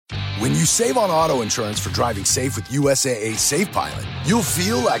When you save on auto insurance for driving safe with USAA Safe Pilot, you'll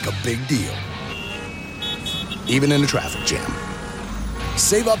feel like a big deal, even in a traffic jam.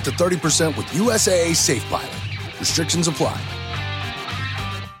 Save up to 30% with USAA Safe Pilot. Restrictions apply.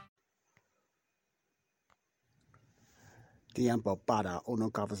 Tiempo para una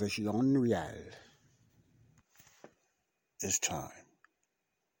conversación real. It's time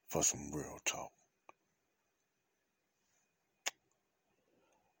for some real talk.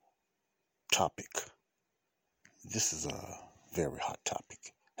 Topic. This is a very hot topic.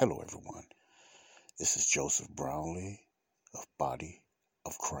 Hello, everyone. This is Joseph Brownlee of Body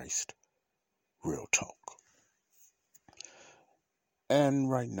of Christ Real Talk. And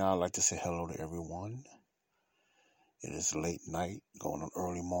right now, I'd like to say hello to everyone. It is late night, going on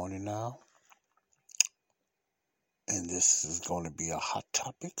early morning now. And this is going to be a hot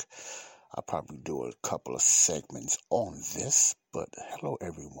topic. I'll probably do a couple of segments on this. But hello,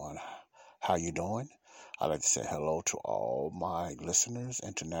 everyone. How you doing? I'd like to say hello to all my listeners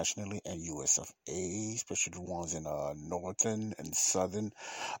internationally and USFA, especially the ones in northern and southern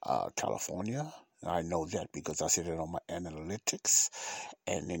California. I know that because I see that on my analytics.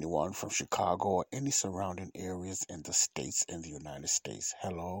 And anyone from Chicago or any surrounding areas in the States, in the United States.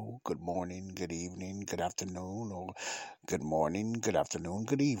 Hello, good morning, good evening, good afternoon, or good morning, good afternoon,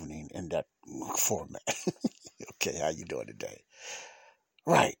 good evening in that format. Okay, how you doing today?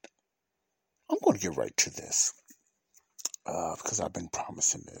 Right. I'm going to get right to this because I've been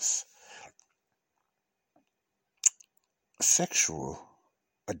promising this. Sexual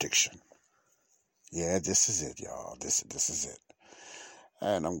addiction. Yeah, this is it, y'all. This is it.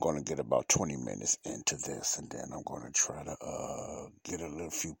 And I'm going to get about 20 minutes into this, and then I'm going to try to get a little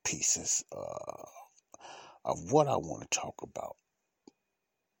few pieces of what I want to talk about.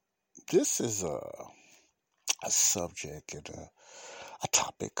 This is a subject and a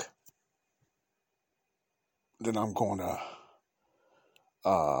topic that I'm going to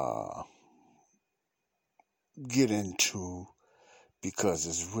get into because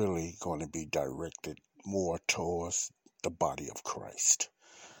it's really going to be directed more towards the body of Christ.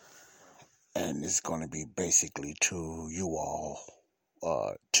 And it's going to be basically to you all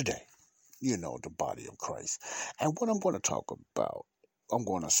today, the body of Christ. And what I'm going to talk about, I'm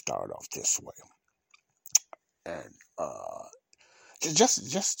going to start off this way. And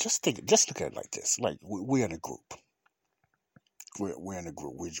just think, just look at it like this. Like we're in a group. We're in a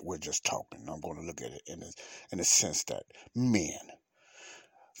group. We're just talking. I'm going to look at it in the sense that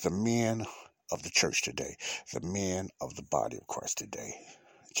the men of the church today, the men of the body of Christ today,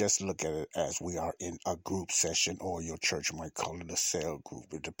 just look at it as we are in a group session, or your church might call it a cell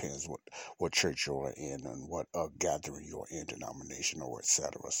group. It depends what church you're in and what gathering you're in, denomination or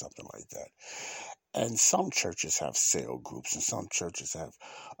etc., something like that. And some churches have cell groups, and some churches have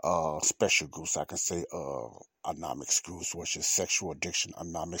special groups. I can say anonymous groups, which is sexual addiction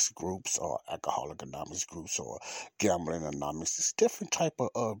anonymous groups, or alcoholic anonymous groups, or gambling anonymous. It's different type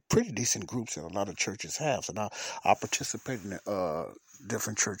of pretty decent groups that a lot of churches have. And I participate in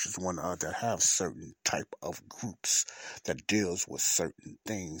different churches that have certain type of groups that deals with certain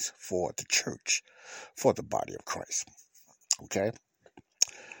things for the church, for the body of Christ. Okay?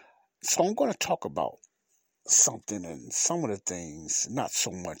 So I'm going to talk about something and some of the things, not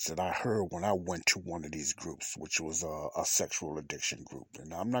so much that I heard when I went to one of these groups, which was a sexual addiction group.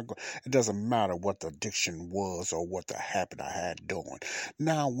 And I'm not going. It doesn't matter what the addiction was or what the habit I had doing.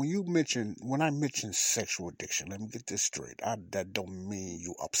 Now, when I mention sexual addiction, let me get this straight. That don't mean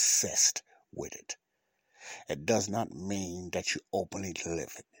you obsessed with it. It does not mean that you openly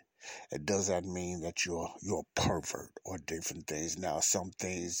live it. It does not mean that you're a pervert or different things. Now, some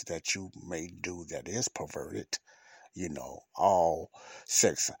things that you may do that is perverted, all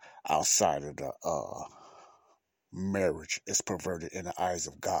sex outside of the marriage is perverted in the eyes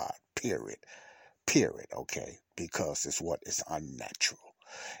of God, period, okay, because it's what is unnatural.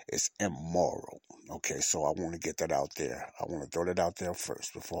 It's immoral, okay, so I want to get that out there. I want to throw that out there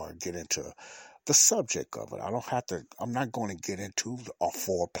first before I get into the subject of it. I'm not going to get into a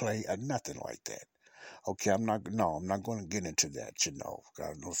foreplay or nothing like that. Okay, I'm not going to get into that,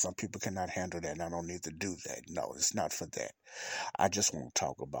 I know some people cannot handle that, and I don't need to do that. No, it's not for that. I just want to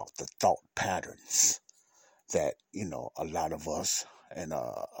talk about the thought patterns that, a lot of us and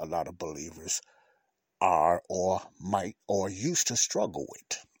a lot of believers are or might or used to struggle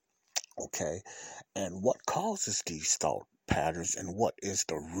with. Okay, and what causes these thought patterns and what is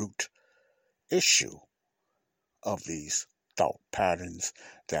the root issue of these thought patterns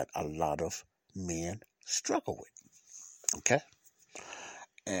that a lot of men struggle with. Okay?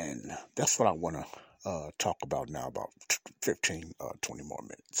 And that's what I want to talk about now, about 15, 20 more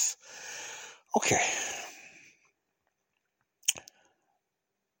minutes. Okay.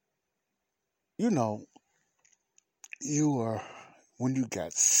 You know, when you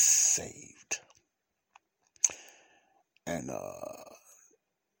got saved, and,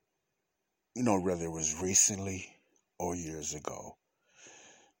 whether it was recently or years ago,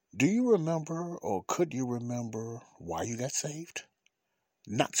 do you remember or could you remember why you got saved?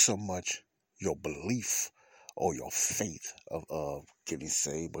 Not so much your belief or your faith of getting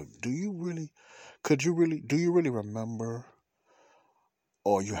saved, but do you really remember,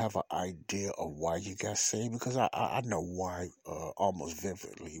 or you have an idea of why you got saved? Because I know why, almost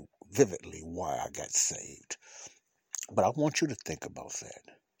vividly why I got saved. But I want you to think about that.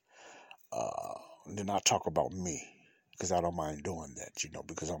 And then I'll talk about me, because I don't mind doing that,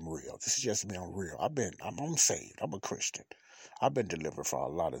 because I'm real. This is just me. I'm real. I'm saved. I'm a Christian. I've been delivered from a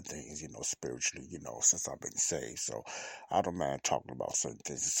lot of things, spiritually, since I've been saved. So I don't mind talking about certain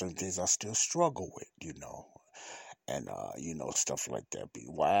things. Certain things I still struggle with, and, stuff like that.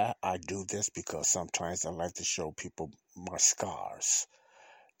 Why I do this? Because sometimes I like to show people my scars,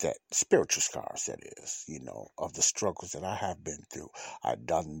 that spiritual scars, that is, of the struggles that I have been through. I've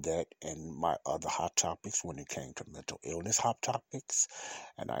done that in my other hot topics when it came to mental illness hot topics,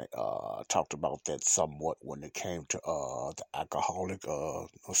 and I talked about that somewhat when it came to the alcoholic,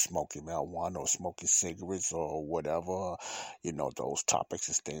 smoking marijuana or smoking cigarettes or whatever, those topics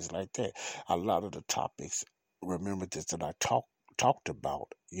and things like that. A lot of the topics, remember this, that I talked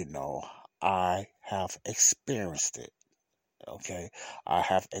about, I have experienced it. Okay, I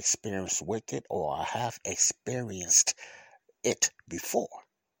have experience with it, or I have experienced it before.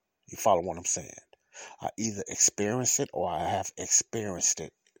 You follow what I'm saying? I either experienced it or I have experienced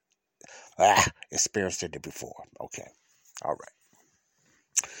it. Experienced it before. Okay, all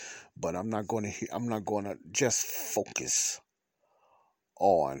right. But I'm not going to just focus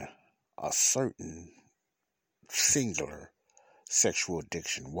on a certain singular sexual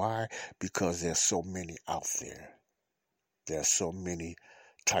addiction. Why? Because there's so many out there. There's so many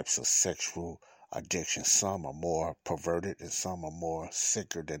types of sexual addiction. Some are more perverted and some are more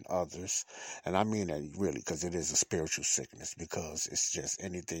sicker than others. And I mean that really, because it is a spiritual sickness, because it's just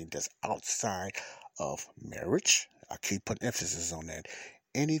anything that's outside of marriage. I keep putting emphasis on that.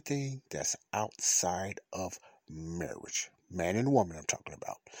 Anything that's outside of marriage. Man and woman I'm talking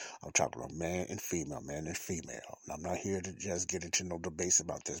about. I'm talking about man and female. And I'm not here to just get into no debates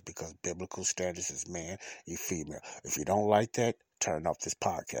about this, because biblical standards is man and female. If you don't like that, turn off this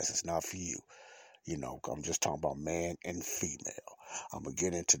podcast. It's not for you. I'm just talking about man and female. I'm going to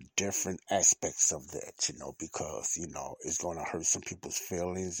get into different aspects of that, because, it's going to hurt some people's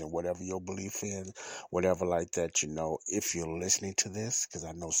feelings and whatever your belief is, whatever like that, if you're listening to this, because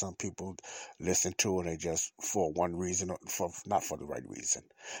I know some people listen to it and just for one reason, not for the right reason,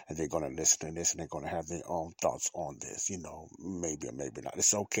 and they're going to listen to this and they're going to have their own thoughts on this, maybe or maybe not.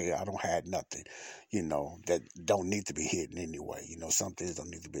 It's okay. I don't have nothing, that don't need to be hidden anyway. Some things don't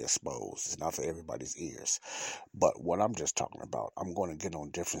need to be exposed. It's not for everybody's ears. But what I'm just talking about, I'm going to get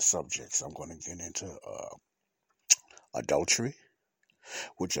on different subjects. I'm going to get into adultery,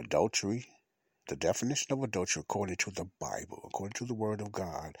 which adultery, the definition of adultery according to the Bible, according to the Word of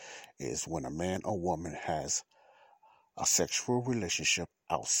God, is when a man or woman has a sexual relationship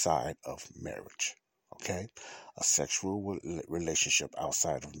outside of marriage. Okay? A sexual relationship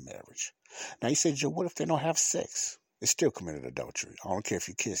outside of marriage. Now you say, Joe, what if they don't have sex? It's still committed adultery. I don't care if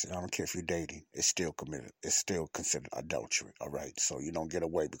you're kissing. I don't care if you're dating. It's still considered adultery. All right. So you don't get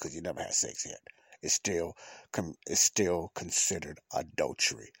away because you never had sex yet. It's still considered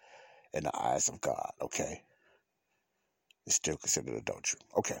adultery in the eyes of God. Okay. It's still considered adultery.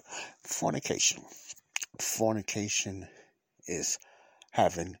 Okay. Fornication. Fornication is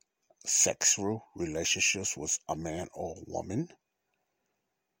having sexual relationships with a man or woman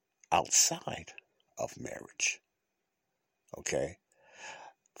outside of marriage. Okay?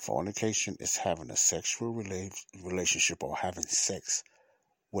 Fornication is having a sexual relationship or having sex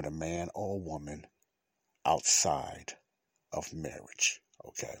with a man or a woman outside of marriage.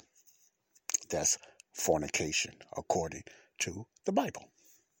 Okay? That's fornication according to the Bible.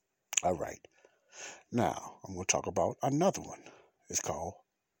 All right. Now, I'm going to talk about another one. It's called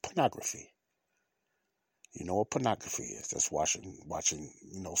pornography. You know what pornography is? That's watching,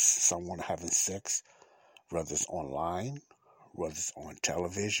 someone having sex, whether it's online, whether it's on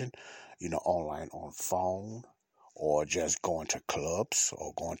television, online on phone, or just going to clubs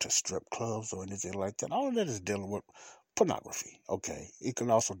or going to strip clubs or anything like that. All of that is dealing with pornography. Okay. It can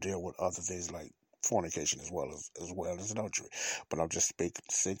also deal with other things like fornication as well as adultery. But I'm just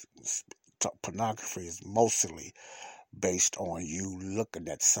pornography is mostly based on you looking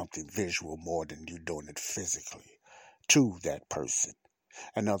at something visual more than you doing it physically to that person.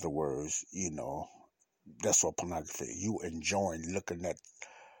 In other words, that's what pornography is. You enjoying looking at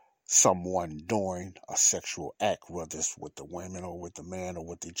someone doing a sexual act, whether it's with the women or with the man or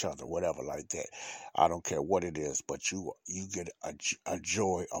with each other, whatever like that. I don't care what it is, but you get a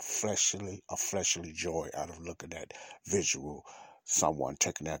joy, a fleshly joy out of looking at visual someone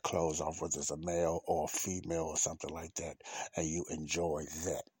taking their clothes off, whether it's a male or a female or something like that, and you enjoy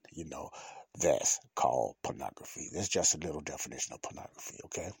that. That's called pornography. That's just a little definition of pornography.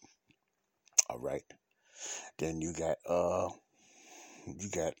 Okay, all right. Then you got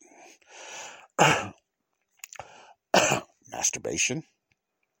masturbation,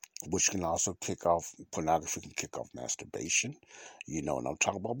 which can also kick off, pornography can kick off masturbation, and I'm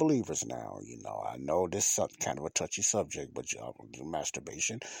talking about believers now, I know this is kind of a touchy subject, but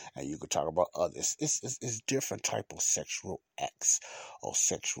masturbation, and you could talk about others. It's different type of sexual acts or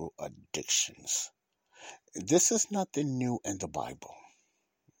sexual addictions. This is nothing new in the Bible.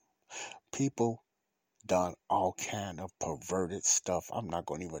 People done all kind of perverted stuff. I'm not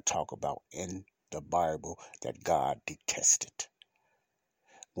going to even talk about in the Bible that God detested.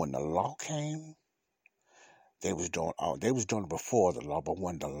 When the law came, they was doing it before the law, but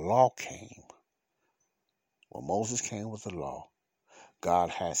when the law came, when Moses came with the law, God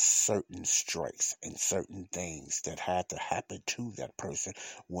has certain strikes and certain things that had to happen to that person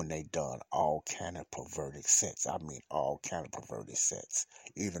when they done all kind of perverted sex. I mean, all kind of perverted sex,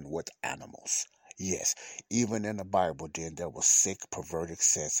 even with animals. Yes, even in the Bible, then there was sick, perverted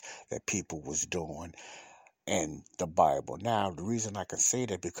sex that people was doing in the Bible. Now, the reason I can say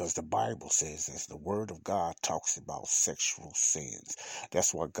that because the Bible says this, the Word of God talks about sexual sins.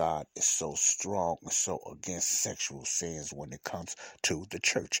 That's why God is so strong and so against sexual sins when it comes to the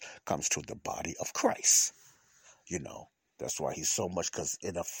church, comes to the body of Christ. That's why he's so much, because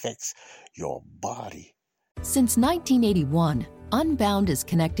it affects your body. Since 1981, Unbound has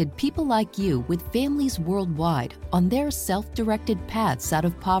connected people like you with families worldwide on their self-directed paths out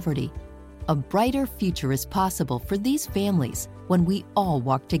of poverty. A brighter future is possible for these families when we all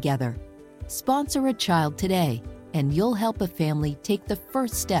walk together. Sponsor a child today, and you'll help a family take the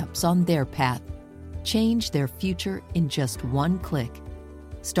first steps on their path. Change their future in just one click.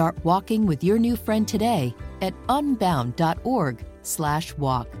 Start walking with your new friend today at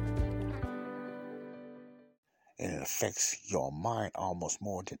unbound.org/walk. And it affects your mind almost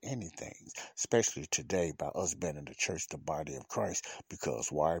more than anything, especially today by us being in the church, the body of Christ.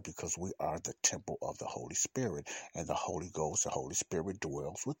 Because why? Because we are the temple of the Holy Spirit, and the Holy Ghost, the Holy Spirit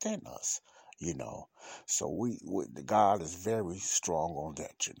dwells within us, So God is very strong on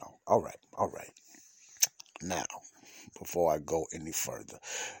that, All right. Now, before I go any further,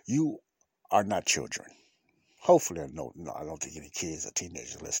 you are not children. Hopefully, no, I don't think any kids or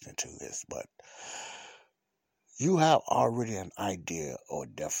teenagers listening to this, but you have already an idea or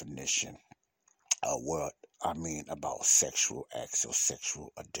definition of what I mean about sexual acts or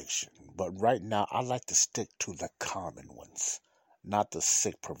sexual addiction. But right now, I like to stick to the common ones, not the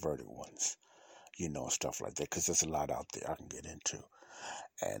sick, perverted ones, stuff like that, because there's a lot out there I can get into.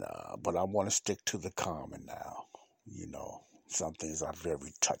 And but I want to stick to the common now. Some things are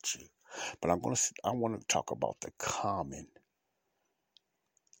very touchy, but I want to talk about the common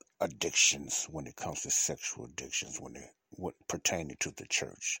addictions when it comes to sexual addictions pertaining to the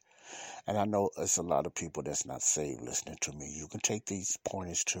church. And I know there's a lot of people that's not saved listening to me. You can take these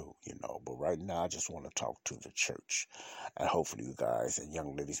pointers too, but right now I just want to talk to the church, and hopefully you guys and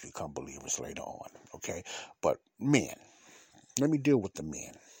young ladies become believers later on. Okay, but men, let me deal with the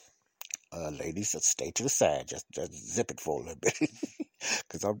men. Ladies, just stay to the side, just zip it for a little bit,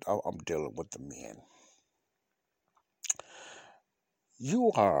 because I'm dealing with the men.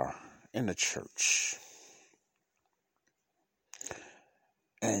 You are in the church,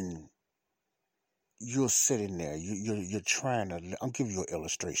 and you're sitting there. You're trying to. I'll give you an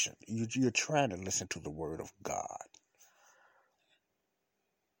illustration. You're trying to listen to the Word of God,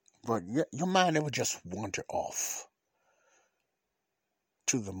 but your mind never just wander off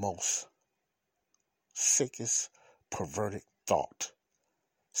to the most sickest, perverted thought,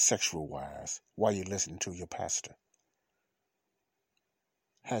 sexual-wise, while you're listening to your pastor.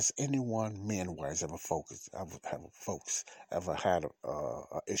 Has anyone, men-wise, ever had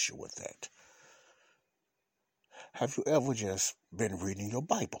a issue with that? Have you ever just been reading your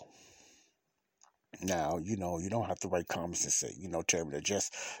Bible Now, you don't have to write comments and say, tell me that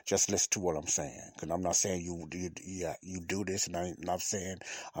just listen to what I'm saying. Because I'm not saying you do this, and I'm not saying,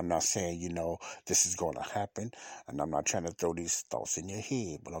 this is going to happen. And I'm not trying to throw these thoughts in your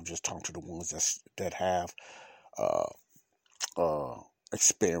head, but I'm just talking to the ones that have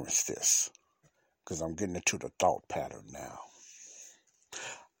experienced this. Because I'm getting into the thought pattern now.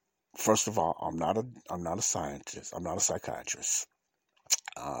 First of all, I'm not a scientist. I'm not a psychiatrist.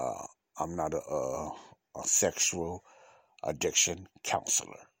 I'm not a sexual addiction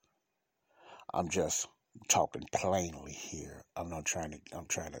counselor. I'm just talking plainly here. I'm trying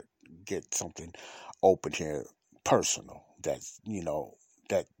to get something open here, personal, that's,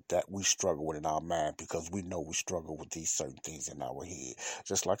 that we struggle with in our mind, because we know we struggle with these certain things in our head.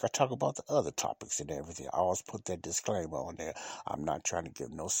 Just like I talk about the other topics and everything. I always put that disclaimer on there. I'm not trying to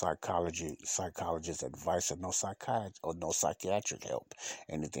give no psychologist advice, or no psychiatric help,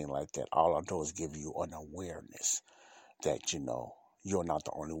 anything like that. All I do is give you an awareness that, you're not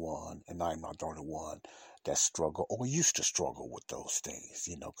the only one, and I'm not the only one that struggle or used to struggle with those things.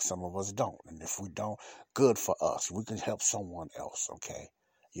 Some of us don't. And if we don't, good for us. We can help someone else, okay?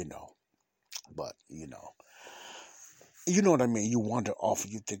 But, you know what I mean? You wander off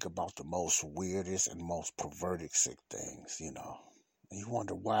and you think about the most weirdest and most perverted sick things, And you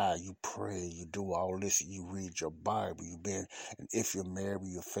wonder why you pray, you do all this, you read your Bible, and if you're married,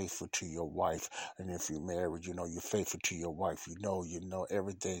 you're faithful to your wife. And if you're married, you're faithful to your wife.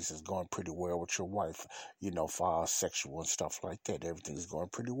 Everything's is going pretty well with your wife, far as sexual and stuff like that. Everything's going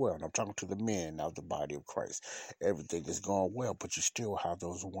pretty well. And I'm talking to the men of the body of Christ. Everything is going well, but you still have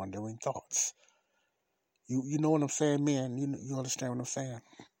those wandering thoughts. You know what I'm saying, man? You understand what I'm saying?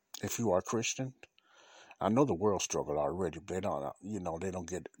 If you are a Christian, I know the world struggle already, but they don't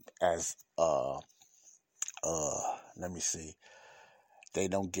get as, let me see, they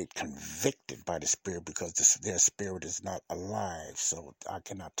don't get convicted by the Spirit, because their spirit is not alive. So I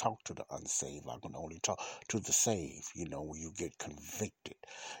cannot talk to the unsaved. I can only talk to the saved. When you get convicted,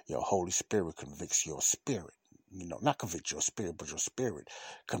 your Holy Spirit convicts your spirit. Not convict your spirit, but your spirit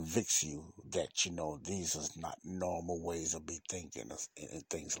convicts you that, these are not normal ways of be thinking and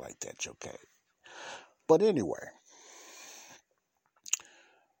things like that, okay? But anyway,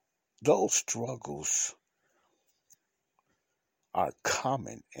 those struggles are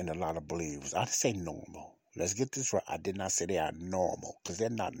common in a lot of believers. I didn't say normal. Let's get this right. I did not say they are normal, because they're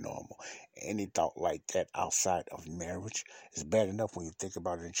not normal. Any thought like that outside of marriage is bad enough when you think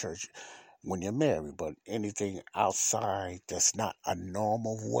about it in church when you're married. But anything outside that's not a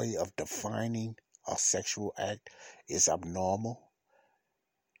normal way of defining a sexual act is abnormal.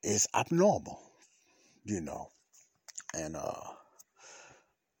 And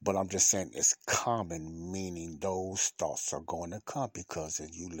but I'm just saying it's common, meaning those thoughts are going to come, because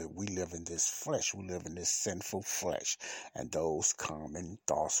we live in this flesh, we live in this sinful flesh, and those common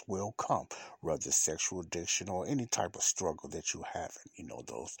thoughts will come, whether sexual addiction or any type of struggle that you have.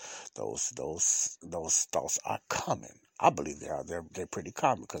 Those thoughts are coming. I believe they are. They're pretty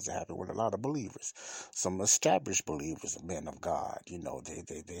common, because they happen with a lot of believers, some established believers, men of God.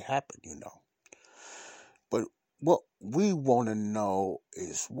 They happen. But what we want to know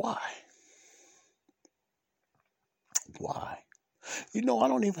is why. Why? I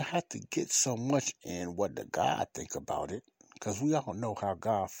don't even have to get so much in what the God think about it, because we all know how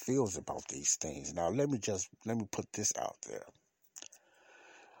God feels about these things. Now, let me put this out there.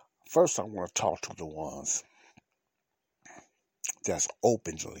 First, I want to talk to the ones that's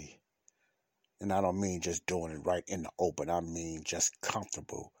openly, and I don't mean just doing it right in the open. I mean just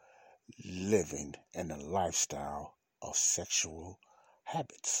comfortable living in a lifestyle of sexual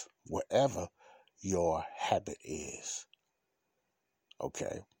habits, wherever your habit is.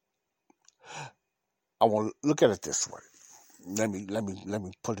 Okay. I want to look at it this way. Let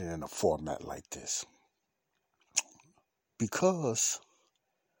me put it in a format like this. Because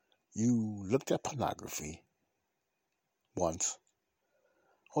you looked at pornography once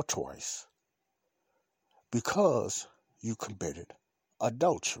or twice, because you committed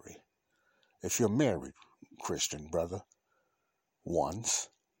adultery. If you're married, Christian brother, once,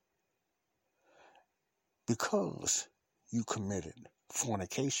 because you committed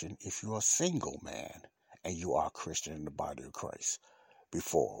fornication, if you're a single man and you are a Christian in the body of Christ,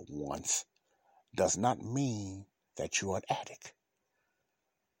 before once, does not mean that you're an addict.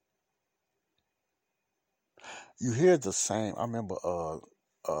 You hear the same. I remember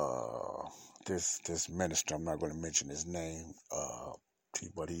this minister, I'm not going to mention his name,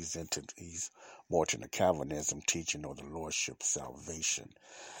 but he's more into Calvinism, teaching of the Lordship salvation.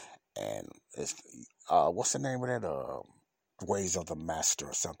 And it's what's the name of that? Ways of the Master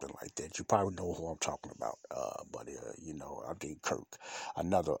or something like that. You probably know who I'm talking about. But I think Kirk,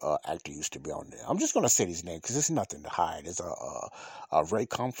 another actor, used to be on there. I'm just gonna say his name because there's nothing to hide. It's Ray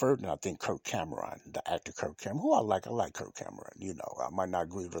Comfort, and I think Kirk Cameron, the actor Kirk Cameron, who I like. I like Kirk Cameron. I might not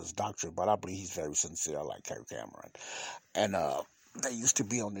agree with his doctrine, but I believe he's very sincere. I like Kirk Cameron, and they used to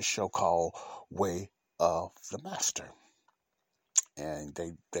be on this show called Way of the Master. And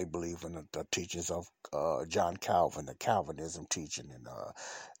they believe in the teachings of John Calvin, the Calvinism teaching, and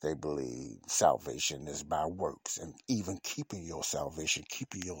they believe salvation is by works, and even keeping your salvation,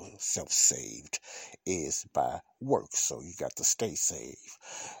 keeping yourself saved, is by works. So you got to stay saved,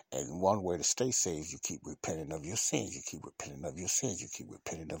 and one way to stay saved, you keep repenting of your sins. You keep repenting of your sins. You keep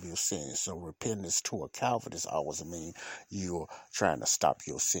repenting of your sins. So repentance to a Calvinist always mean you're trying to stop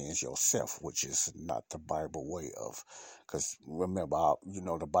your sins yourself, which is not the Bible way of. Because remember,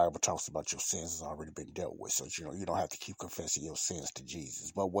 the Bible talks about your sins has already been dealt with. So, you don't have to keep confessing your sins to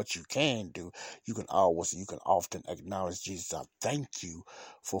Jesus. But what you can do, you can often acknowledge, Jesus, I thank you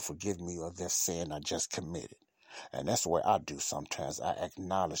for forgiving me of that sin I just committed. And that's the way I do sometimes. I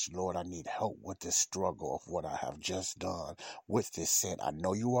acknowledge, Lord, I need help with this struggle of what I have just done with this sin. I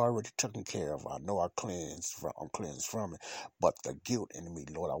know you already taken care of. I know I'm cleansed from it. But the guilt in me,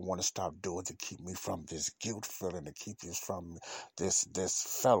 Lord, I want to stop doing to keep me from this guilt feeling, to keep you from this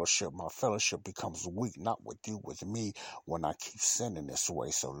fellowship. My fellowship becomes weak, not with you, with me, when I keep sinning this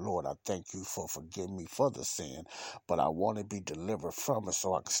way. So, Lord, I thank you for forgiving me for the sin, but I want to be delivered from it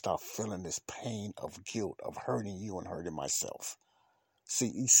so I can stop feeling this pain of guilt, of hurting you and hurting myself.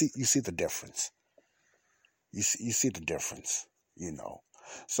 You see the difference. You see the difference,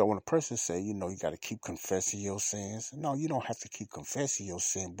 So when a person say, you got to keep confessing your sins, no, you don't have to keep confessing your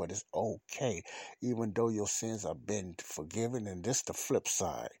sin, but it's okay, even though your sins have been forgiven. And this the flip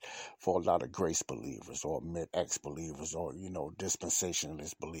side for a lot of grace believers or mid-ex believers or,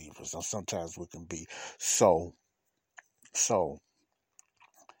 dispensationalist believers. Now, sometimes we can be so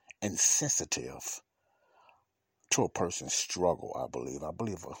insensitive to a person's struggle, I believe.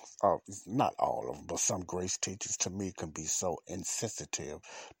 Not all of them, but some grace teachers to me can be so insensitive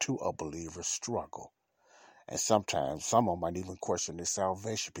to a believer's struggle. And sometimes some of them might even question their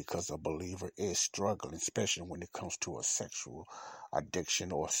salvation because a believer is struggling, especially when it comes to a sexual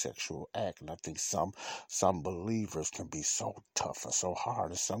addiction or a sexual act. And I think some believers can be so tough and so hard,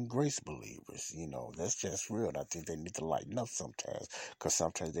 and some grace believers, that's just real. And I think they need to lighten up sometimes, because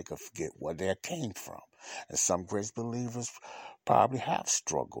sometimes they can forget where they came from. And some grace believers probably have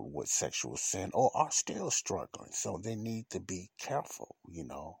struggled with sexual sin or are still struggling. So they need to be careful,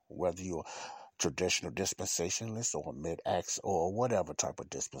 whether you're traditional dispensationalist or mid-acts or whatever type of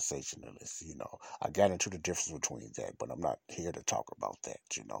dispensationalist, I got into the difference between that, but I'm not here to talk about that,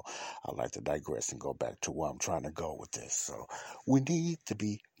 I like to digress and go back to where I'm trying to go with this. So we need to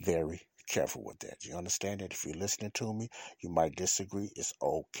be very careful with that. You understand that? If you're listening to me, you might disagree. It's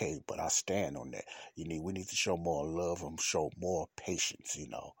okay, but I stand on that. We need to show more love and show more patience,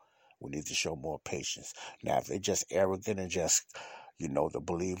 We need to show more patience. Now, if they're just arrogant and just the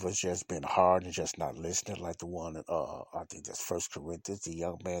believers just been hard and just not listening, like the one, I think that's 1 Corinthians, the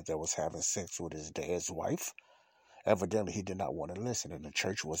young man that was having sex with his dad's wife. Evidently, he did not want to listen, and the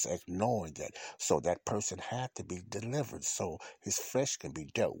church was ignoring that. So that person had to be delivered so his flesh can be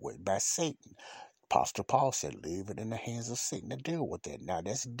dealt with by Satan. Apostle Paul said, leave it in the hands of Satan to deal with that. Now,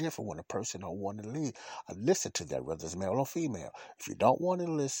 that's different when a person don't want to listen to that, whether it's male or female. If you don't want to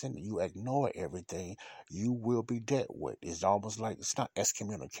listen, you ignore everything, you will be dealt with. It's almost like, it's not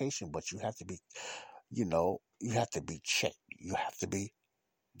excommunication, but you have to be, you have to be checked. You have to be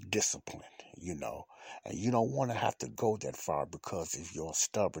disciplined, and you don't want to have to go that far because of your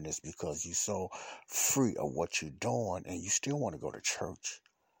stubbornness, because you're so free of what you're doing, and you still want to go to church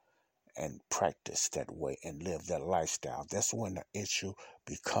and practice that way and live that lifestyle. That's when the issue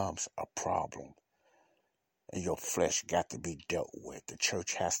becomes a problem. And your flesh got to be dealt with. The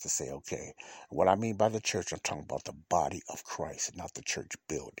church has to say, okay, what I mean by the church, I'm talking about the body of Christ, not the church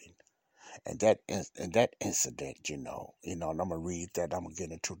building. And that incident, and I'm going to read that. I'm going to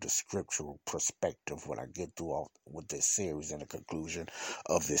get into the scriptural perspective when I get through with this series and the conclusion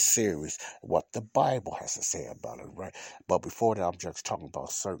of this series, what the Bible has to say about it, right? But before that, I'm just talking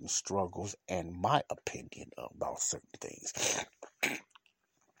about certain struggles and my opinion about certain things.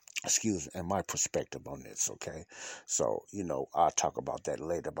 Excuse me, and my perspective on this, okay? So, I'll talk about that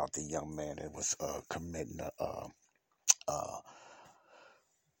later, about the young man that was committing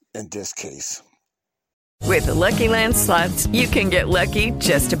in this case. With the Lucky Land Slots, you can get lucky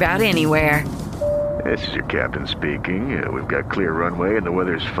just about anywhere. This is your captain speaking. We've got clear runway and the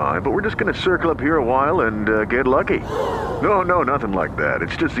weather's fine, but we're just going to circle up here a while and get lucky. No, nothing like that.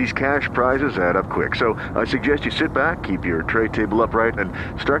 It's just these cash prizes add up quick. So I suggest you sit back, keep your tray table upright, and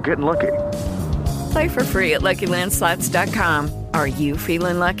start getting lucky. Play for free at LuckyLandSlots.com. Are you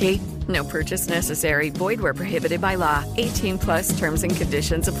feeling lucky? No purchase necessary. Void where prohibited by law. 18 plus terms and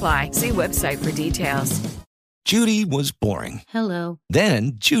conditions apply. See website for details. Judy was boring. Hello.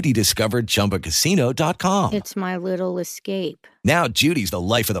 Then Judy discovered ChumbaCasino.com. It's my little escape. Now Judy's the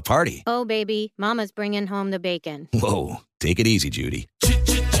life of the party. Oh, baby, mama's bringing home the bacon. Whoa, take it easy, Judy.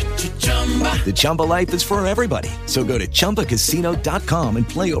 The Chumba life is for everybody. So go to ChumbaCasino.com and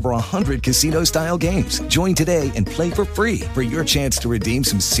play over 100 casino-style games. Join today and play for free for your chance to redeem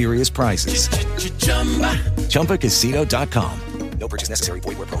some serious prizes. ChumbaCasino.com. No purchase necessary.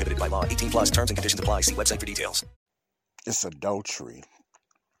 Void where prohibited by law. 18 plus terms and conditions apply. See website for details. It's adultery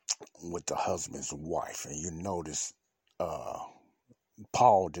with the husband's wife. And you notice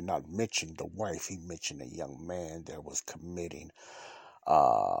Paul did not mention the wife. He mentioned a young man that was committing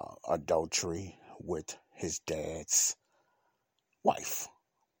adultery with his dad's wife.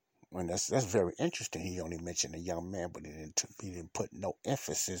 And that's very interesting. He only mentioned a young man, but he didn't put no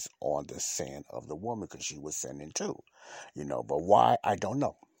emphasis on the sin of the woman because she was sinning too. But why, I don't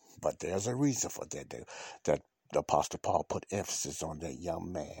know. But there's a reason for that the Apostle Paul put emphasis on that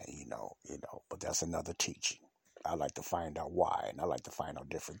young man, but that's another teaching. I like to find out why, and I like to find out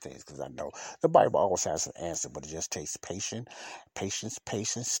different things because I know the Bible always has an answer, but it just takes patience,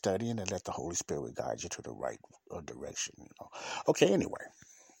 studying, and let the Holy Spirit guide you to the right direction. Okay, anyway,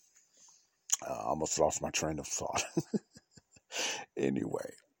 I almost lost my train of thought.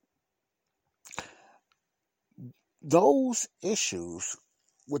 Anyway, those issues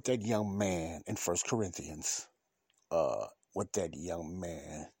with that young man in 1 Corinthians, with that young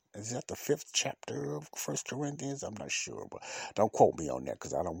man. Is that the 5th chapter of 1 Corinthians? I'm not sure, but don't quote me on that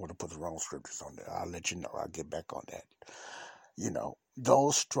because I don't want to put the wrong scriptures on there. I'll let you know. I'll get back on that.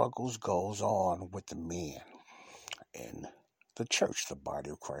 Those struggles goes on with the men in the church, the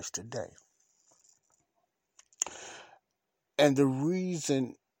body of Christ today. And the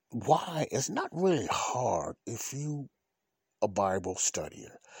reason why is not really hard if you a Bible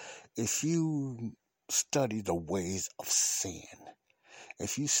studier. If you study the ways of sin,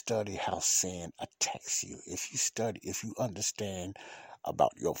 if you study how sin attacks you, if you understand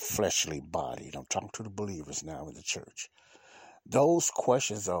about your fleshly body, and I'm talking to the believers now in the church, those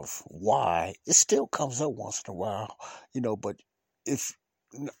questions of why, it still comes up once in a while, but if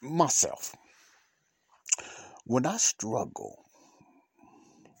myself, when I struggle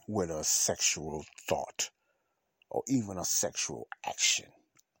with a sexual thought or even a sexual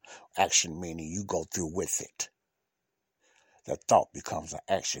action meaning you go through with it, that thought becomes an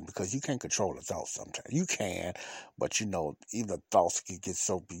action because you can't control the thought sometimes. You can, but even thoughts can get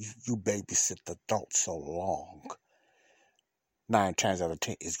so, you babysit the thought so long. 9 times out of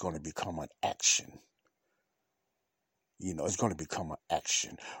 10, it's going to become an action. It's going to become an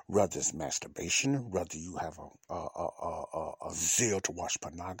action. Whether it's masturbation, whether you have a zeal to watch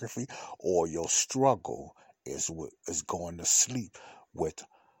pornography, or your struggle is going to sleep with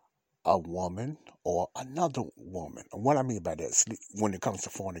a woman or another woman. And what I mean by that, when it comes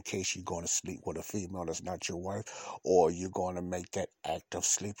to fornication, you're going to sleep with a female that's not your wife, or you're going to make that act of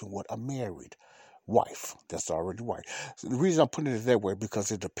sleeping with a married wife that's already white. So the reason I'm putting it that way,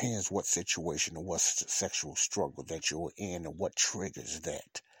 because it depends what situation or what sexual struggle that you're in and what triggers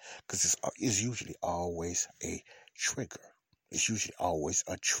that. Because it's usually always a trigger. It's usually always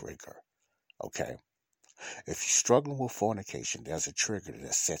a trigger. Okay? If you're struggling with fornication, there's a trigger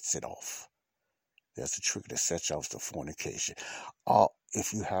that sets it off. There's a trigger that sets off the fornication.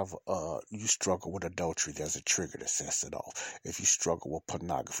 If you struggle with adultery, there's a trigger that sets it off. If you struggle with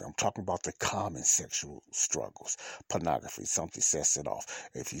pornography, I'm talking about the common sexual struggles. Pornography, something sets it off.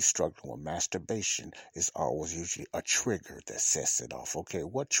 If you struggle with masturbation, it's always usually a trigger that sets it off. Okay,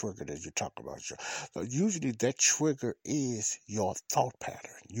 what trigger did you talk about? So usually that trigger is your thought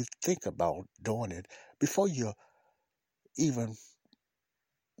pattern. You think about doing it before you even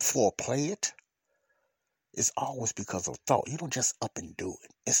foreplay it. It's always because of thought. You don't just up and do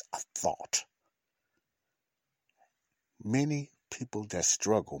it. It's a thought. Many people that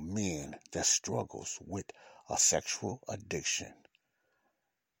struggle, men that struggles with a sexual addiction,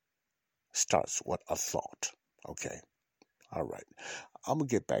 starts with a thought. Okay. All right. I'm going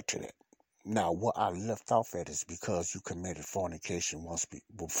to get back to that. Now, what I left off at is because you committed fornication once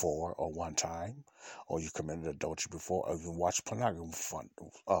before or one time, or you committed adultery before, or even watched pornography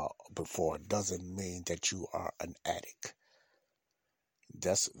before, doesn't mean that you are an addict.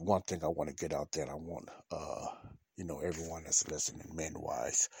 that's one thing I want to get out there. I want, everyone that's listening,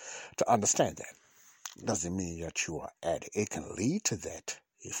 men-wise, to understand that. Doesn't mean that you are addict. It can lead to that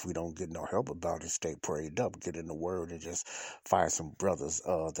if we don't get no help about it. Stay prayed up, get in the Word, and just find some brothers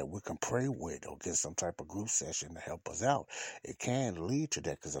that we can pray with, or get some type of group session to help us out. It can lead to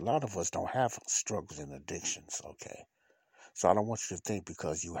that, because a lot of us don't have struggles and addictions. Okay. So I don't want you to think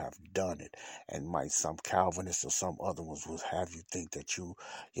because you have done it, and some Calvinists or some other ones will have you think that you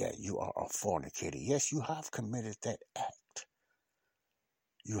are a fornicator. Yes, you have committed that act.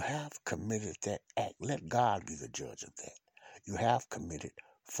 You have committed that act. Let God be the judge of that. You have committed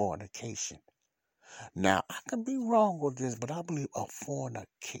fornication. Now, I can be wrong with this, but I believe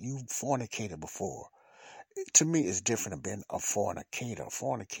you fornicated before. To me, it's different than being a fornicator. A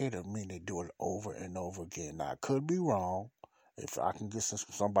fornicator means they do it over and over again. Now, I could be wrong. If I can get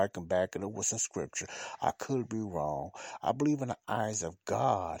somebody can back it up with some scripture, I could be wrong. I believe in the eyes of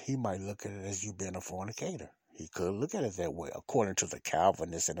God, He might look at it as you being a fornicator. He could look at it that way, according to the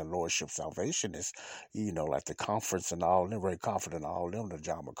Calvinists and the Lordship Salvationists, like the Conference and all them, Ray Comfort and all them, the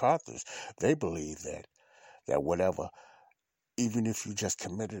John MacArthur's. They believe that whatever, even if you just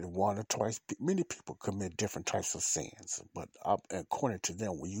committed it one or twice, many people commit different types of sins. But according to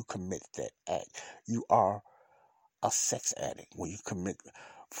them, when you commit that act, you are a sex addict. When you commit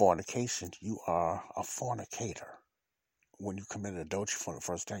fornication, you are a fornicator. When you commit adultery for the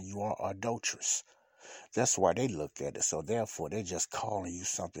first time, you are adulterous. That's why they look at it. So therefore, they're just calling you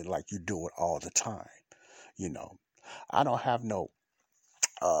something like you do it all the time. I don't have no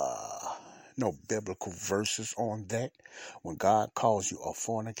biblical verses on that. When God calls you a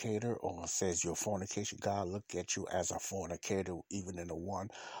fornicator or says you're a fornication, God look at you as a fornicator, even in the one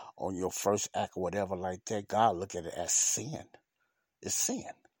on your first act or whatever like that. God look at it as sin. It's sin.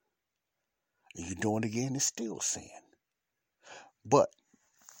 And you doing it again, it's still sin. But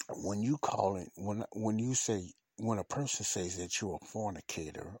when you call it, when a person says that you're a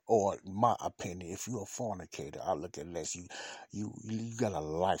fornicator, or in my opinion, if you're a fornicator, I look at it as you got a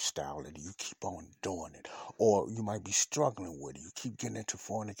lifestyle and you keep on doing it, or you might be struggling with it. You keep getting into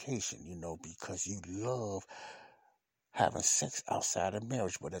fornication, because you love having sex outside of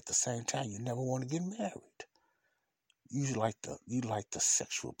marriage, but at the same time, you never want to get married. You like the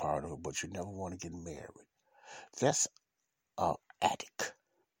sexual part of it, but you never want to get married. That's addict.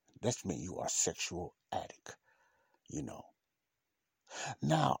 That's mean you are a sexual addict.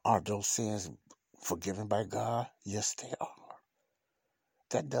 Now, are those sins forgiven by God? Yes, they are.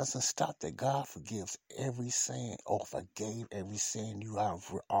 That doesn't stop that God forgives every sin or forgave every sin you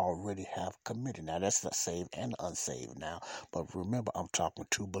already have committed. Now, that's the saved and unsaved now. But remember, I'm talking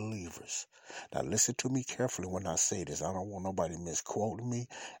to believers. Now, listen to me carefully when I say this. I don't want nobody misquoting me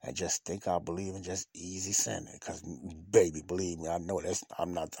and just think I believe in just easy sinning. Because, baby, believe me, I know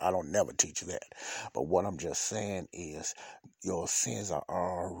I don't never teach that. But what I'm just saying is your sins are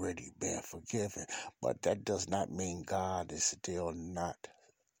already been forgiven. But that does not mean God is still not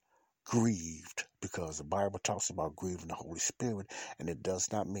grieved, because the Bible talks about grieving the Holy Spirit, and it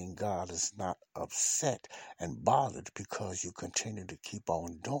does not mean God is not upset and bothered because you continue to keep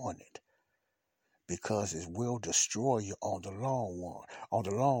on doing it, because it will destroy you on the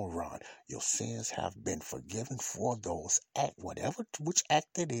long run. Your sins have been forgiven for those which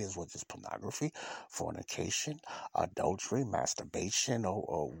act it is, whether it's pornography, fornication, adultery, masturbation,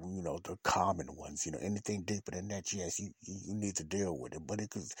 or the common ones. Anything deeper than that, yes, you need to deal with it, but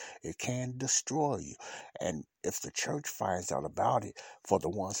it can destroy you. And if the church finds out about it, for the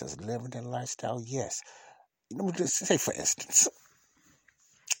ones that's living that lifestyle, yes. Just say for instance,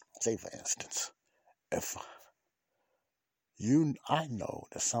 if I know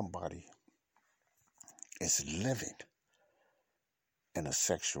that somebody is living in a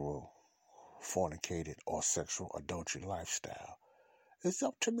sexual fornicated or sexual adultery lifestyle, it's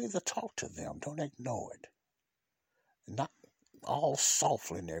up to me to talk to them. Don't ignore it. Not all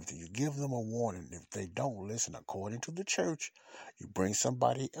softly and everything. You give them a warning. If they don't listen according to the church, you bring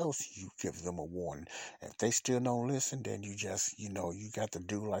somebody else, you give them a warning. If they still don't listen, then you just, you got to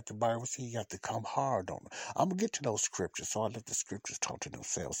do like the Bible says, you got to come hard on them. I'm going to get to those scriptures, so I let the scriptures talk to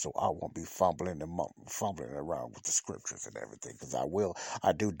themselves, so I won't be fumbling around with the scriptures and everything, because I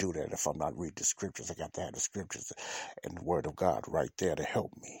do that. If I'm not reading the scriptures, I got to have the scriptures and the word of God right there to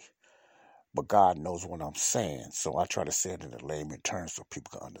help me. But God knows what I'm saying, so I try to say it in a layman terms so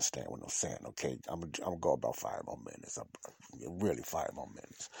people can understand what I'm saying. Okay, I'm gonna go about 5 more minutes. Really 5 more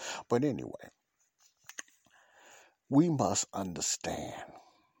minutes. But anyway, we must understand,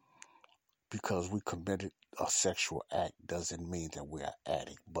 because we committed a sexual act doesn't mean that we are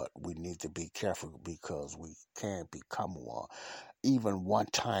addict, but we need to be careful because we can become one. Even one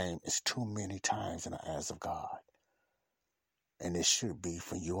time is too many times in the eyes of God. And it should be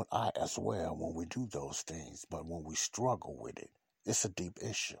for you and I as well when we do those things. But when we struggle with it, it's a deep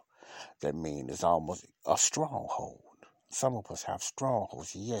issue. That means it's almost a stronghold. Some of us have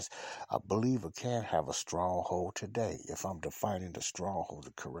strongholds. Yes, a believer can have a stronghold today. If I'm defining the stronghold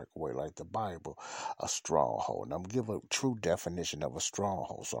the correct way, like the Bible, a stronghold. And I'm giving a true definition of a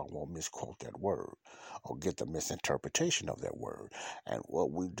stronghold, so I won't misquote that word or get the misinterpretation of that word. And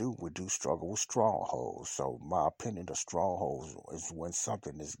what we do struggle with strongholds. So my opinion of strongholds is when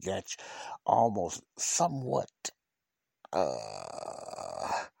something is got you almost somewhat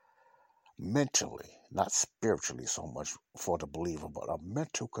mentally, not spiritually so much for the believer, but a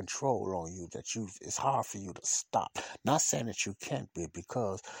mental control on you that it's hard for you to stop. Not saying that you can't be,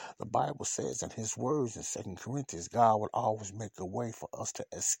 because the Bible says in his words in 2 Corinthians, God will always make a way for us to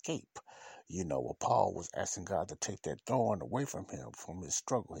escape. You know, when Paul was asking God to take that thorn away from him, from his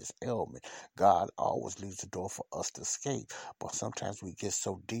struggle, his ailment, God always leaves the door for us to escape. But sometimes we get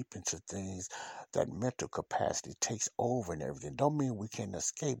so deep into things that mental capacity takes over and everything. Don't mean we can't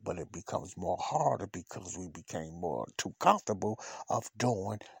escape, but it becomes more harder because we became more too comfortable of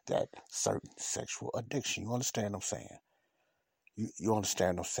doing that certain sexual addiction. You understand what I'm saying? You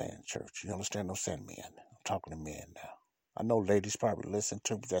understand what I'm saying, church? You understand what I'm saying, men? I'm talking to men now. I know ladies probably listen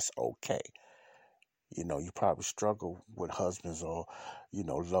to, but that's okay. You know, you probably struggle with husbands or,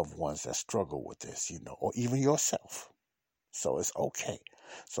 loved ones that struggle with this, or even yourself. So it's okay.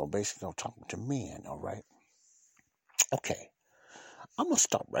 So basically, I'm talking to men, all right? Okay. I'm going to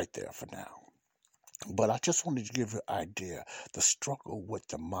stop right there for now. But I just wanted to give you an idea. The struggle with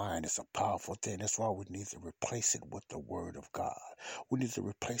the mind is a powerful thing. That's why we need to replace it with the Word of God. We need to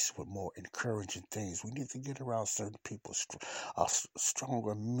replace it with more encouraging things. We need to get around certain people,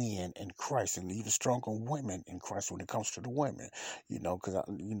 stronger men in Christ, and even stronger women in Christ when it comes to the women. Because,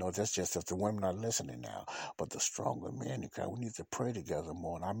 that's just if the women are listening now. But the stronger men in Christ, we need to pray together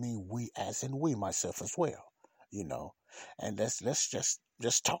more. And I mean we, as in we, myself as well. And let's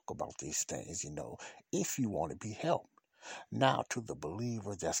just talk about these things, if you want to be helped. Now, to the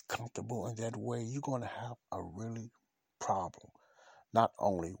believer that's comfortable in that way, you're going to have a really problem, not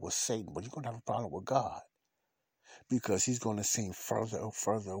only with Satan, but you're going to have a problem with God, because he's going to seem further and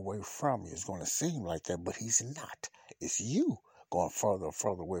further away from you. It's going to seem like that, but he's not. It's you going further and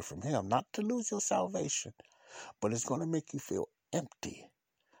further away from him, not to lose your salvation, but it's going to make you feel empty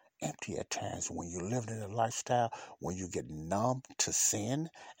at times when you're living in a lifestyle, when you get numb to sin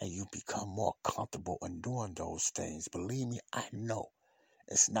and you become more comfortable in doing those things. Believe me, I know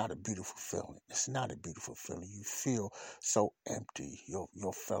it's not a beautiful feeling. It's not a beautiful feeling. You feel so empty.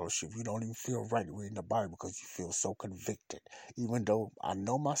 Your fellowship, you don't even feel right reading the Bible because you feel so convicted. Even though I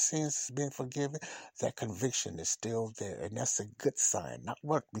know my sins has been forgiven, that conviction is still there, and that's a good sign. Not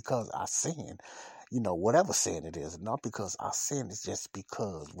because I sin, whatever sin it is, not because I sin, it's just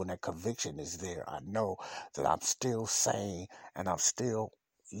because when that conviction is there, I know that I'm still sane and I'm still,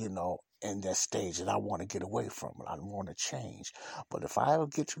 in that stage that I want to get away from it. I want to change. But if I ever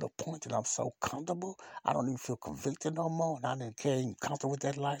get to the point that I'm so comfortable, I don't even feel convicted no more, and I didn't care even comfortable with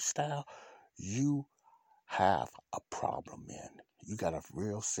that lifestyle, you have a problem, man. You got a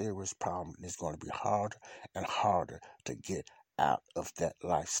real serious problem, and it's going to be harder and harder to get out of that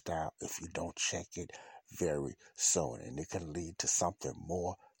lifestyle if you don't check it very soon, and it can lead to something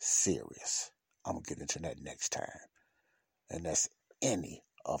more serious. I'm going to get into that next time, and that's any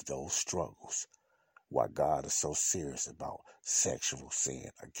of those struggles, why God is so serious about sexual sin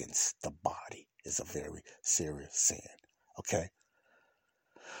against the body. Is a very serious sin. Okay?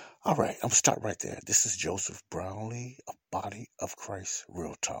 All right, I'm going to start right there. This is Joseph Brownlee, A Body of Christ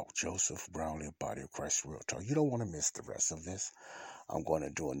Real Talk. Joseph Brownlee, A Body of Christ Real Talk. You don't want to miss the rest of this. I'm going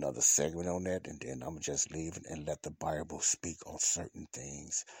to do another segment on that, and then I'm just leaving and let the Bible speak on certain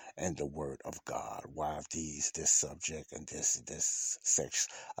things and the Word of God. Why this subject and this sex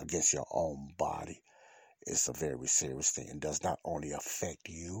against your own body is a very serious thing. It does not only affect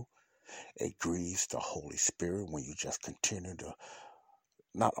you, it grieves the Holy Spirit when you just continue to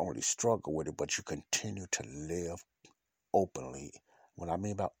not only struggle with it, but you continue to live openly. When I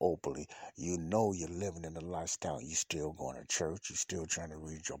mean by openly, you're living in a lifestyle. You still going to church. You still trying to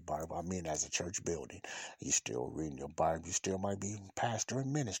read your Bible. I mean, as a church building, you still reading your Bible. You still might be pastor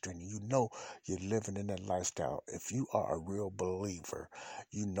and ministry. And you're living in that lifestyle. If you are a real believer,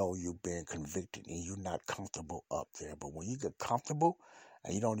 you're being convicted and you're not comfortable up there. But when you get comfortable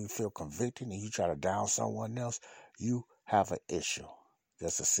and you don't even feel convicted and you try to down someone else, you have an issue.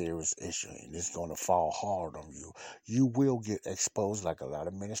 That's a serious issue, and it's going to fall hard on you. You will get exposed like a lot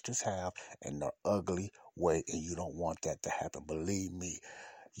of ministers have in an ugly way, and you don't want that to happen. Believe me,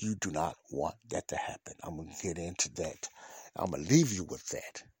 you do not want that to happen. I'm going to get into that. I'm going to leave you with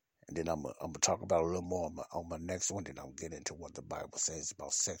that. And then I'm going to talk about a little more on my next one. Then I'll get into what the Bible says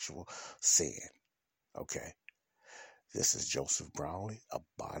about sexual sin. Okay. This is Joseph Brownlee, a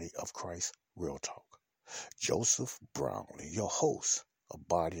Body of Christ Real Talk. Joseph Brownlee, your host of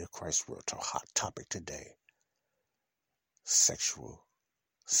Body of Christ Real Talk. Hot topic today. Sexual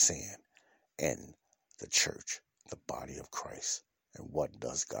sin in the church, the body of Christ. And what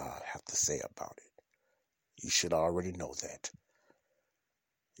does God have to say about it? You should already know that.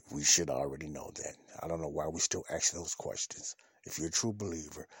 We should already know that. I don't know why we still ask those questions. If you're a true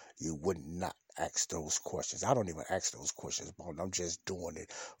believer, you would not ask those questions. I don't even ask those questions, but I'm just doing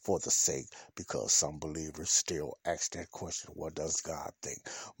it for the sake because some believers still ask that question, what does God think?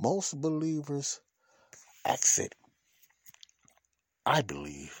 Most believers ask it, I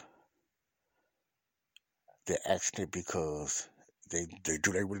believe, they ask it because they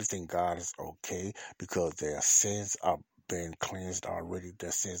really think God is okay because their sins are been cleansed already,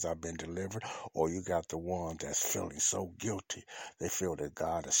 their sins have been delivered, or you got the one that's feeling so guilty, they feel that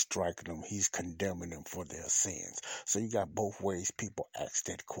God is striking them, he's condemning them for their sins. So you got both ways people ask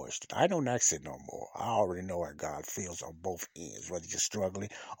that question. I don't ask it no more. I already know how God feels on both ends, whether you're struggling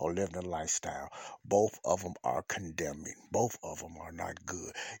or living a lifestyle. Both of them are condemning. Both of them are not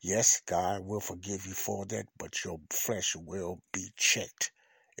good. Yes, God will forgive you for that, but your flesh will be checked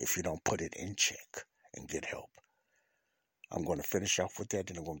if you don't put it in check and get help. I'm going to finish off with that,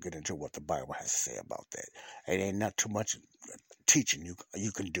 then I'm going to get into what the Bible has to say about that. It ain't not too much teaching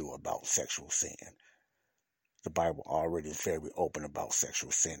you can do about sexual sin. The Bible already is very open about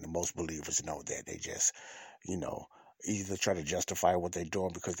sexual sin. And most believers know that. They just, either try to justify what they're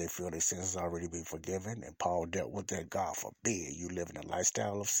doing because they feel their sins have already been forgiven. And Paul dealt with that. God forbid you live in a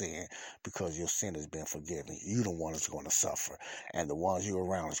lifestyle of sin because your sin has been forgiven. You the one that's going to suffer. And the ones you're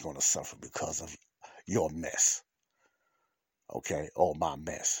around is going to suffer because of your mess. Okay, or my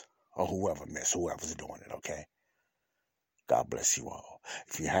mess, or whoever's doing it, okay? God bless you all.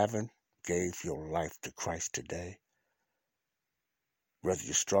 If you haven't gave your life to Christ today, whether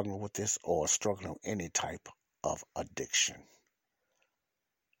you're struggling with this or struggling with any type of addiction,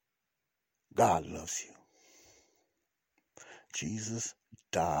 God loves you. Jesus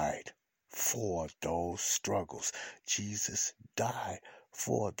died for those struggles. Jesus died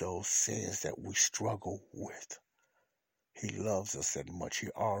for those sins that we struggle with. He loves us that much. He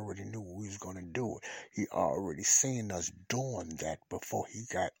already knew we was going to do it. He already seen us doing that before he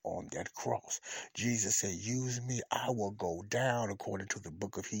got on that cross. Jesus said, use me, I will go down, according to the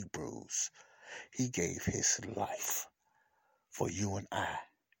book of Hebrews. He gave his life for you and I,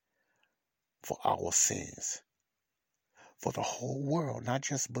 for our sins, for the whole world, not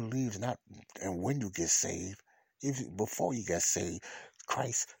just believers, and when you get saved, even before you got saved,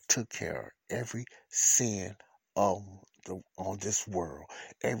 Christ took care of every sin on this world,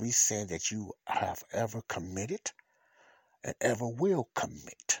 every sin that you have ever committed and ever will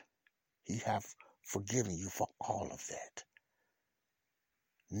commit. He have forgiven you for all of that.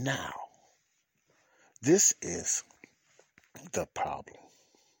 Now, this is the problem.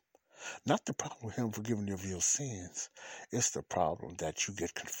 Not the problem with him forgiving you of your sins. It's the problem that you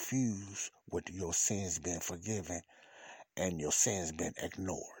get confused with your sins being forgiven and your sins being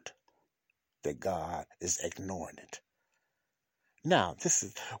ignored. That God is ignoring it. Now,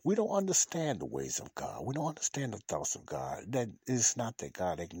 we don't understand the ways of God. We don't understand the thoughts of God. That is not that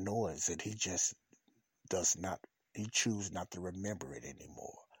God ignores it. He just he chooses not to remember it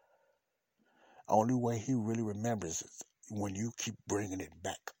anymore. Only way he really remembers is when you keep bringing it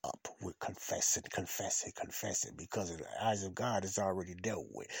back up with confessing, because in the eyes of God it's already dealt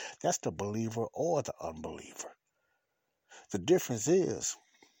with. That's the believer or the unbeliever. The difference is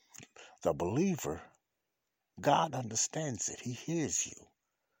the believer, God understands it. He hears you.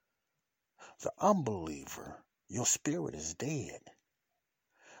 The unbeliever, your spirit is dead.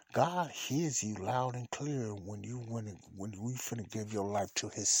 God hears you loud and clear when you finna give your life to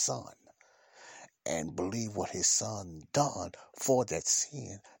his son and believe what his son done for that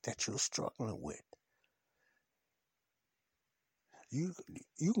sin that you're struggling with. You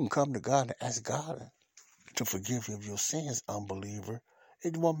can come to God and ask God to forgive you of your sins, unbeliever.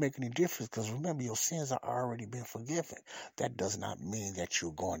 It won't make any difference because remember, your sins have already been forgiven. That does not mean that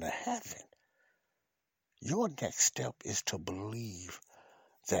you're going to heaven. Your next step is to believe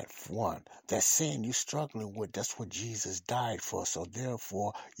that sin you're struggling with, that's what Jesus died for. So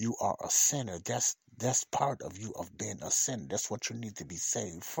therefore, you are a sinner. That's part of you of being a sinner. That's what you need to be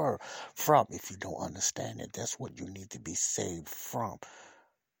saved from. If you don't understand it, that's what you need to be saved from.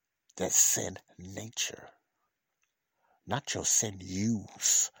 That sin nature. Not your sin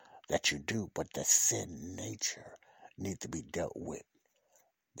use that you do, but that sin nature need to be dealt with.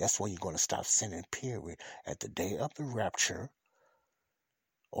 That's when you're going to stop sinning, period. At the day of the rapture,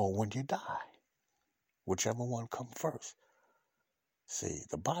 or when you die, whichever one comes first. See,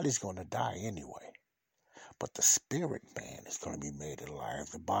 the body's going to die anyway, but the spirit man is going to be made alive.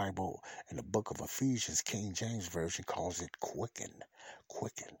 The Bible in the book of Ephesians, King James Version, calls it quicken.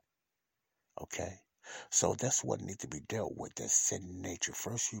 Okay? So that's what needs to be dealt with, that sin nature.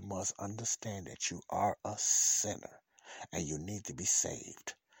 First, you must understand that you are a sinner, and you need to be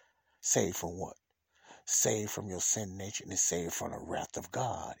saved. Saved from what? Saved from your sin nature, and saved from the wrath of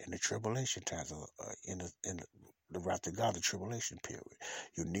God in the tribulation times, in the wrath of God, the tribulation period.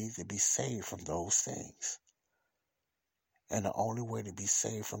 You need to be saved from those things. And the only way to be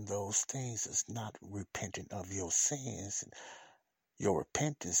saved from those things is not repenting of your sins. Your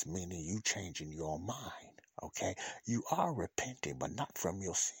repentance meaning you changing your mind. Okay, you are repenting, but not from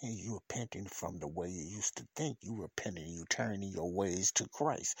your sin. You repenting from the way you used to think. You repenting, you turning your ways to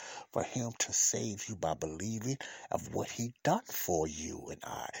Christ for Him to save you by believing of what He done for you and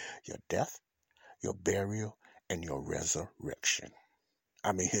I. Your death, your burial, and your resurrection.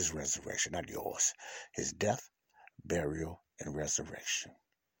 I mean His resurrection, not yours. His death, burial, and resurrection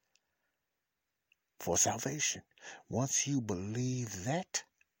for salvation. Once you believe that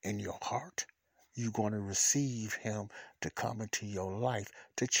in your heart, you're going to receive Him to come into your life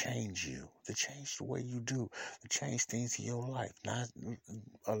to change you, to change the way you do, to change things in your life. Now,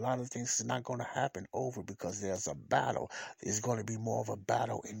 a lot of things is not going to happen over because there's a battle. There's going to be more of a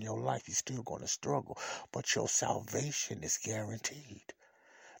battle in your life. You're still going to struggle, but your salvation is guaranteed.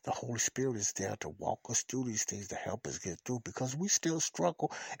 The Holy Spirit is there to walk us through these things, to help us get through, because we still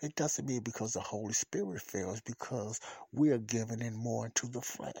struggle. It doesn't mean because the Holy Spirit fails, because we are giving in more into the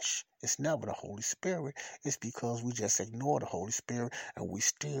flesh. It's never the Holy Spirit. It's because we just ignore the Holy Spirit, and we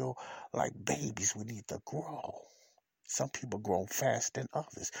still, like babies, we need to grow. Some people grow fast than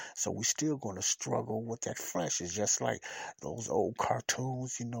others. So we're still going to struggle with that flesh. It's just like those old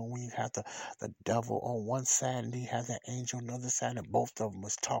cartoons, when you have the devil on one side and you have the angel on the other side, and both of them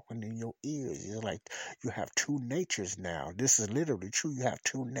is talking in your ears. It's like you have two natures now. This is literally true. You have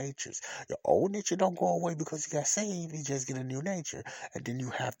two natures. Your old nature don't go away because you got saved. You just get a new nature. And then you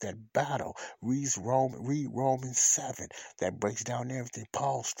have that battle. Read Romans 7. That breaks down everything.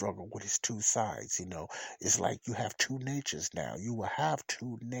 Paul struggled with his two sides. It's like you have two natures now. You will have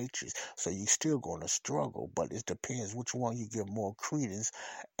two natures, so you're still going to struggle, but it depends which one you give more credence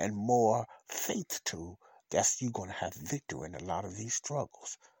and more faith to. That's you're going to have victory in a lot of these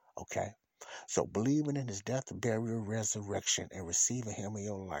struggles. Okay, so believing in His death, burial, resurrection, and receiving Him in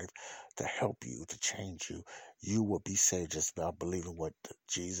your life to help you, to change you, you will be saved just by believing what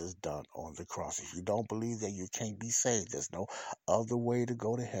Jesus done on the cross. If you don't believe that, you can't be saved. There's no other way to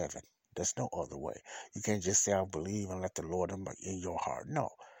go to heaven. There's no other way. You can't just say, I believe, and let the Lord in your heart. No.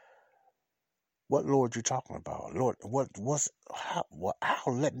 What Lord you talking about? Lord, how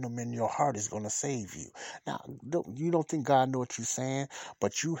letting Him in your heart is going to save you? Now, you don't think God know what you're saying,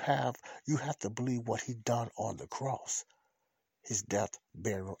 but you have to believe what He done on the cross. His death,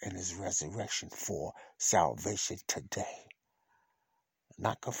 burial, and His resurrection for salvation today.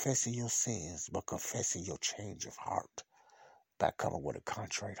 Not confessing your sins, but confessing your change of heart. By coming with a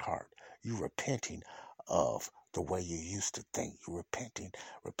contrite heart. You repenting of the way you used to think. You repenting.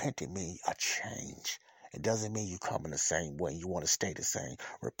 Repenting means a change. It doesn't mean you come in the same way. You want to stay the same.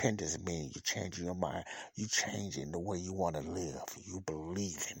 Repentance means you changing your mind. You changing the way you want to live. You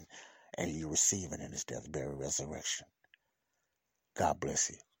believing and you receiving in His death, burial, resurrection. God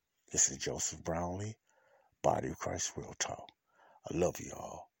bless you. This is Joseph Brownlee, Body of Christ Real Talk. I love you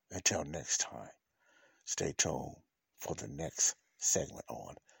all. Until next time, stay tuned for the next segment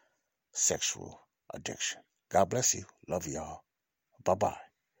on sexual addiction. God bless you. Love y'all. Bye-bye.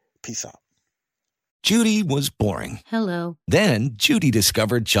 Peace out. Judy was boring. Hello. Then Judy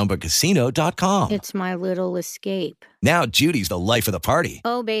discovered ChumbaCasino.com. It's my little escape. Now Judy's the life of the party.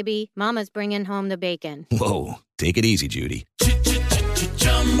 Oh, baby, mama's bringing home the bacon. Whoa, take it easy, Judy.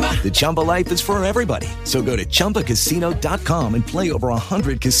 The Chumba life is for everybody. So go to ChumbaCasino.com and play over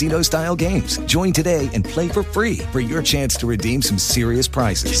 100 casino-style games. Join today and play for free for your chance to redeem some serious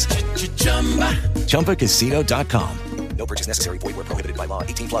prizes. ChumbaCasino.com. No purchase necessary. Void where prohibited by law.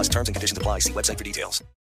 18+ terms and conditions apply. See website for details.